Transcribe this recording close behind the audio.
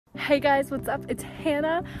Hey guys, what's up? It's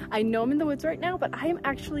Hannah. I know I'm in the woods right now, but I am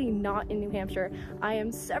actually not in New Hampshire. I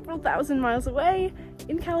am several thousand miles away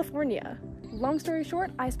in California. Long story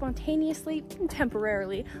short, I spontaneously and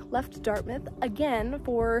temporarily left Dartmouth again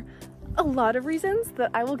for a lot of reasons that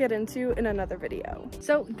I will get into in another video.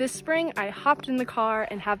 So this spring, I hopped in the car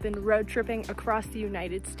and have been road tripping across the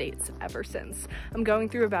United States ever since. I'm going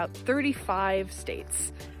through about 35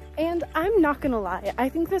 states. And I'm not gonna lie, I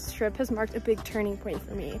think this trip has marked a big turning point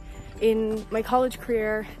for me in my college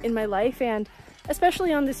career, in my life, and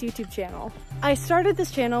especially on this YouTube channel. I started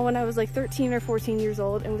this channel when I was like 13 or 14 years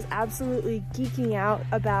old and was absolutely geeking out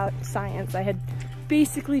about science. I had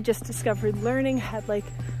basically just discovered learning, had like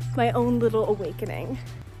my own little awakening.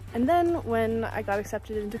 And then when I got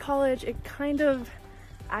accepted into college, it kind of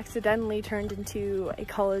accidentally turned into a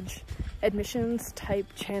college admissions type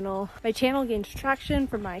channel. My channel gained traction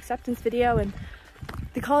from my acceptance video, and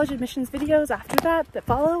the college admissions videos after that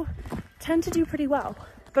follow tend to do pretty well.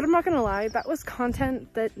 But I'm not gonna lie, that was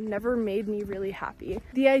content that never made me really happy.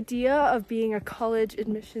 The idea of being a college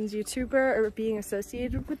admissions YouTuber or being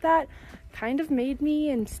associated with that kind of made me,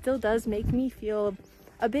 and still does make me, feel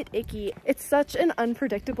a bit icky. It's such an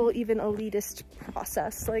unpredictable, even elitist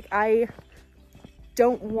process. Like, I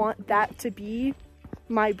don't want that to be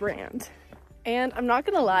my brand. And I'm not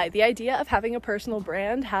gonna lie, the idea of having a personal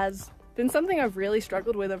brand has been something I've really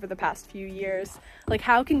struggled with over the past few years. Like,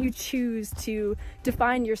 how can you choose to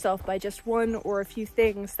define yourself by just one or a few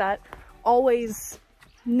things? That always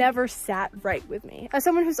never sat right with me as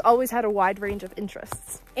someone who's always had a wide range of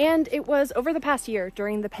interests. And it was over the past year,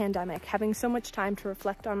 during the pandemic, having so much time to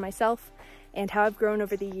reflect on myself and how I've grown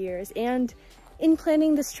over the years, and in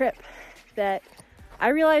planning this trip, that I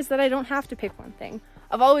realized that I don't have to pick one thing.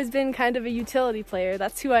 I've always been kind of a utility player.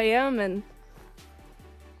 That's who I am, and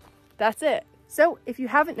that's it. So if you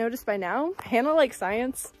haven't noticed by now, Hannah Likes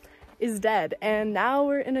Science is dead, and now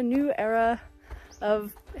we're in a new era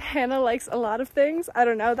of Hannah likes a lot of things. I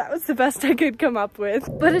don't know, that was the best I could come up with.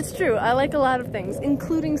 But it's true, I like a lot of things,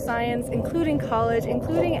 including science, including college,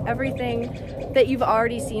 including everything that you've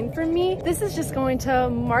already seen from me. This is just going to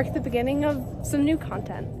mark the beginning of some new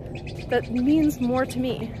content that means more to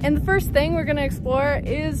me. And the first thing we're gonna explore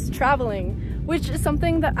is traveling, which is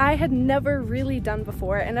something that I had never really done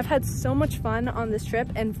before, and I've had so much fun on this trip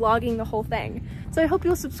and vlogging the whole thing. So I hope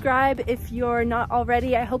you'll subscribe if you're not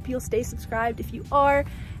already. I hope you'll stay subscribed if you are,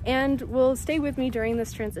 and will stay with me during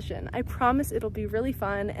this transition. I promise it'll be really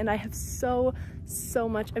fun, and I have so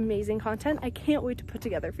much amazing content I can't wait to put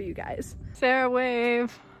together for you guys. Sarah,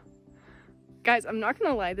 wave. Guys, I'm not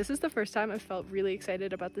gonna lie, this is the first time I've felt really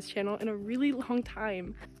excited about this channel in a really long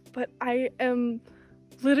time, but I am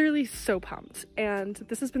literally so pumped, and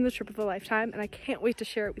this has been the trip of a lifetime, and I can't wait to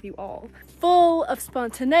share it with you all. Full of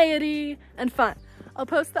spontaneity and fun. I'll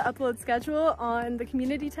post the upload schedule on the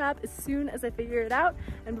community tab as soon as I figure it out,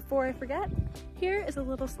 and before I forget, here is a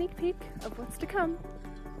little sneak peek of what's to come.